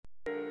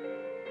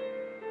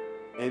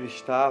Ele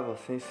estava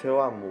sem seu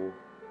amor.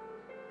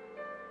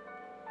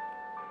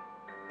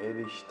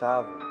 Ele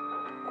estava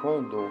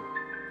com dor.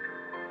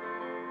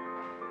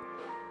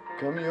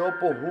 Caminhou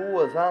por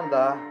ruas a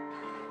andar,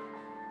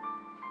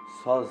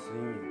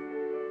 sozinho,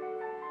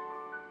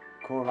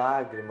 com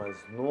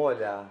lágrimas no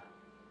olhar.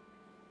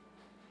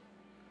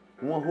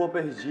 Uma rua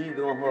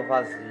perdida, uma rua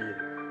vazia,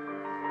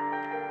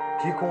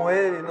 que com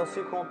ele não se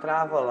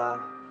encontrava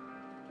lá.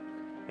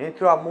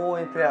 Entre o amor,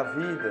 entre a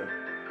vida,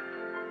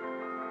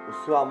 o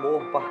seu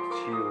amor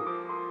partiu.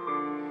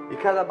 E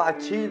cada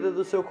batida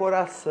do seu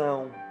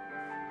coração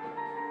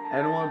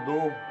era uma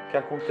dor que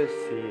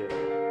acontecia.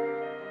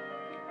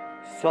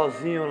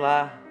 Sozinho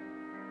lá,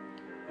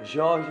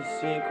 Jorge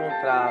se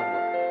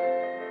encontrava.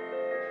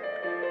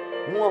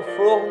 Uma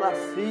flor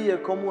nascia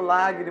como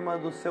lágrima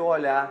do seu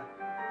olhar,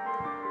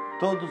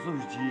 todos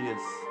os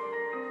dias.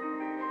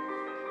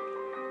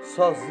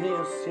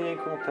 Sozinho se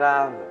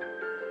encontrava,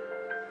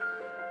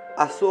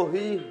 a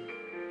sorrir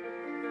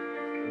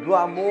do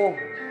amor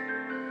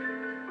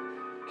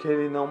que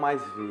ele não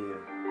mais via.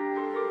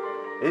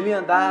 Ele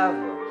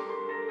andava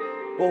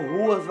por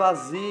ruas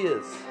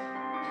vazias,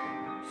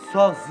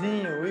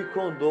 sozinho e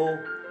com dor,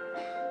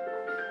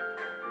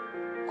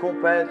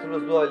 com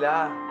pétalas do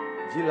olhar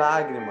de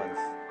lágrimas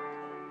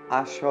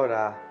a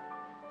chorar.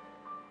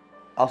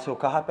 Ao seu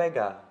carro a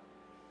pegar,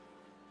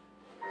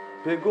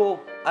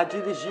 pegou a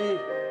dirigir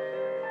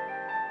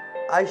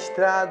a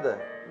estrada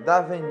da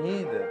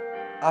avenida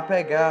a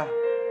pegar,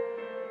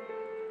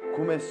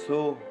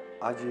 começou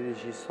a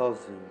dirigir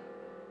sozinho.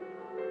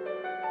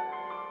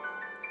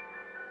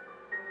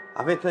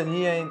 A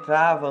ventania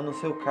entrava no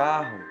seu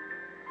carro,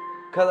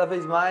 cada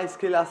vez mais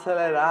que ele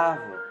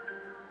acelerava,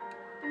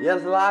 e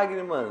as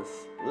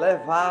lágrimas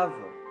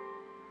levavam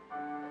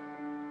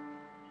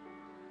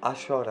a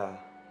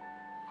chorar.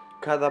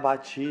 Cada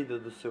batida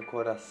do seu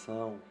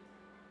coração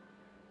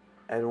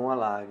era uma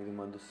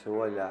lágrima do seu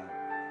olhar.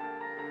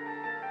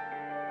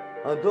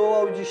 Andou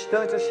ao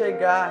distante a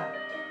chegar,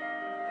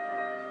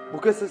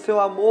 porque se seu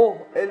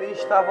amor ele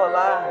estava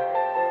lá,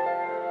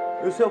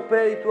 e o seu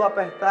peito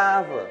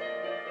apertava,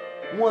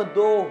 uma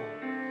dor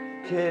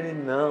que ele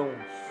não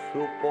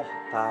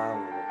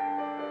suportava.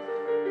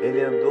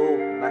 Ele andou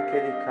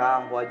naquele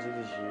carro a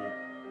dirigir,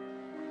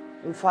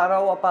 um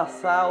farol a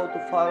passar, outro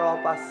farol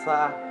a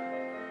passar.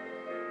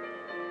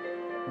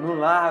 No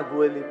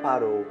lago ele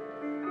parou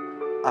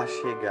a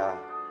chegar,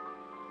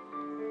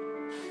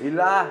 e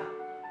lá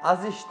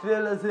as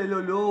estrelas ele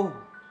olhou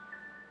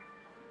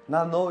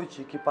na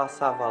noite que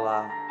passava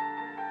lá.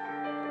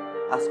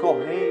 As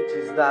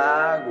correntes da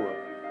água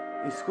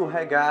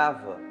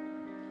escorregavam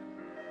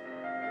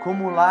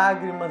como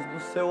lágrimas do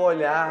seu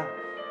olhar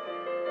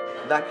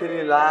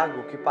daquele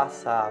lago que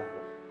passava.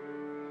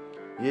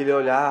 E ele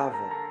olhava,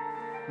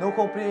 não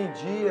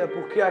compreendia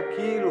porque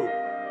aquilo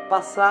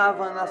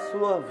passava na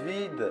sua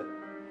vida.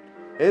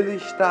 Ele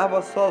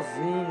estava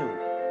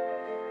sozinho.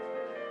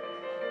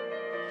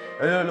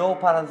 Ele olhou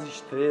para as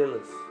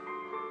estrelas,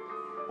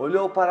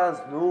 olhou para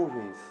as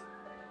nuvens.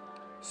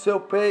 Seu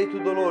peito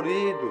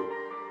dolorido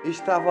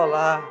estava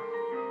lá.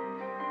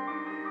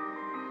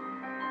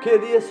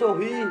 Queria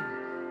sorrir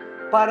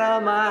para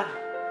amar,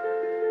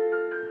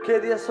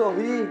 queria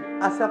sorrir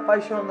a se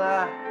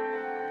apaixonar,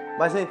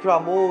 mas entre o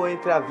amor,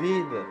 entre a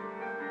vida,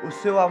 o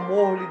seu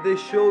amor lhe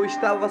deixou,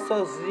 estava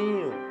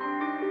sozinho.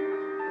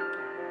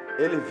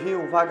 Ele viu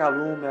um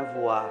vagalume a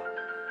voar,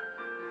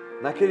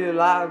 naquele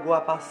lago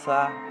a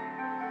passar,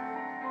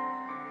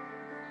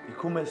 e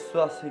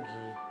começou a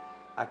seguir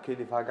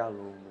aquele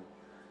vagalume,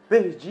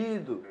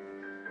 perdido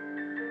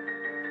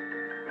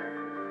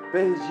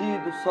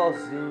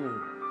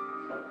sozinho.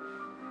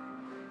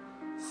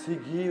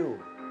 Seguiu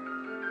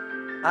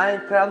a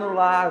entrar no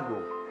lago,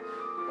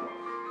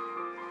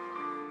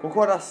 com o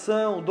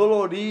coração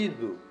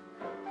dolorido.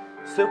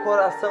 Seu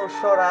coração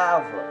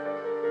chorava,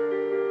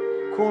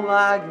 com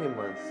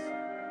lágrimas.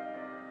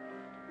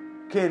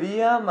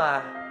 Queria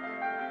amar,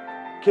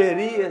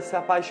 queria se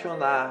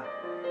apaixonar,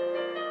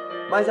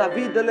 mas a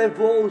vida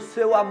levou o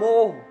seu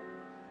amor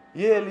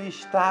e ele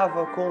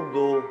estava com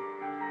dor.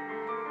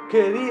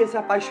 Queria se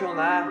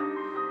apaixonar,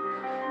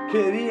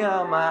 queria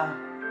amar,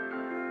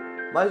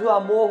 mas o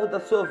amor da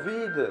sua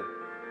vida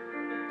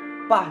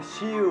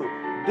partiu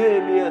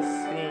dele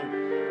assim,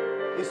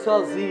 e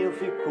sozinho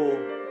ficou.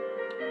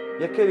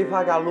 E aquele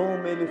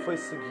vagalume ele foi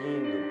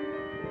seguindo,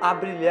 a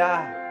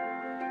brilhar.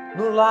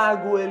 No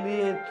lago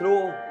ele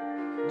entrou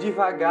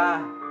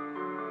devagar,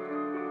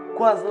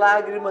 com as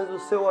lágrimas do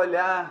seu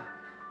olhar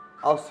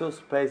aos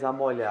seus pés a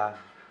molhar.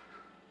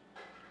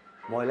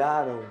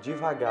 Molharam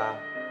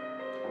devagar,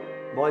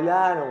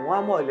 molharam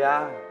a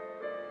molhar.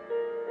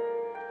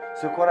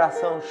 Seu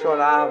coração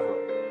chorava,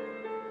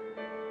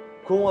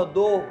 com uma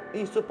dor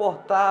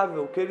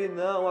insuportável que ele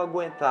não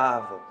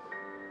aguentava.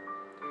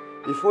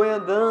 E foi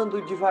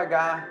andando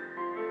devagar,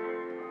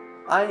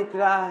 a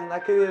entrar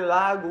naquele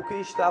lago que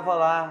estava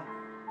lá.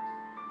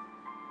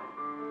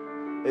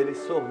 Ele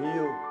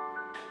sorriu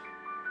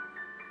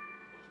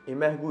e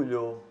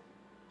mergulhou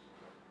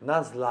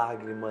nas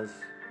lágrimas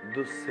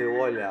do seu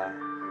olhar.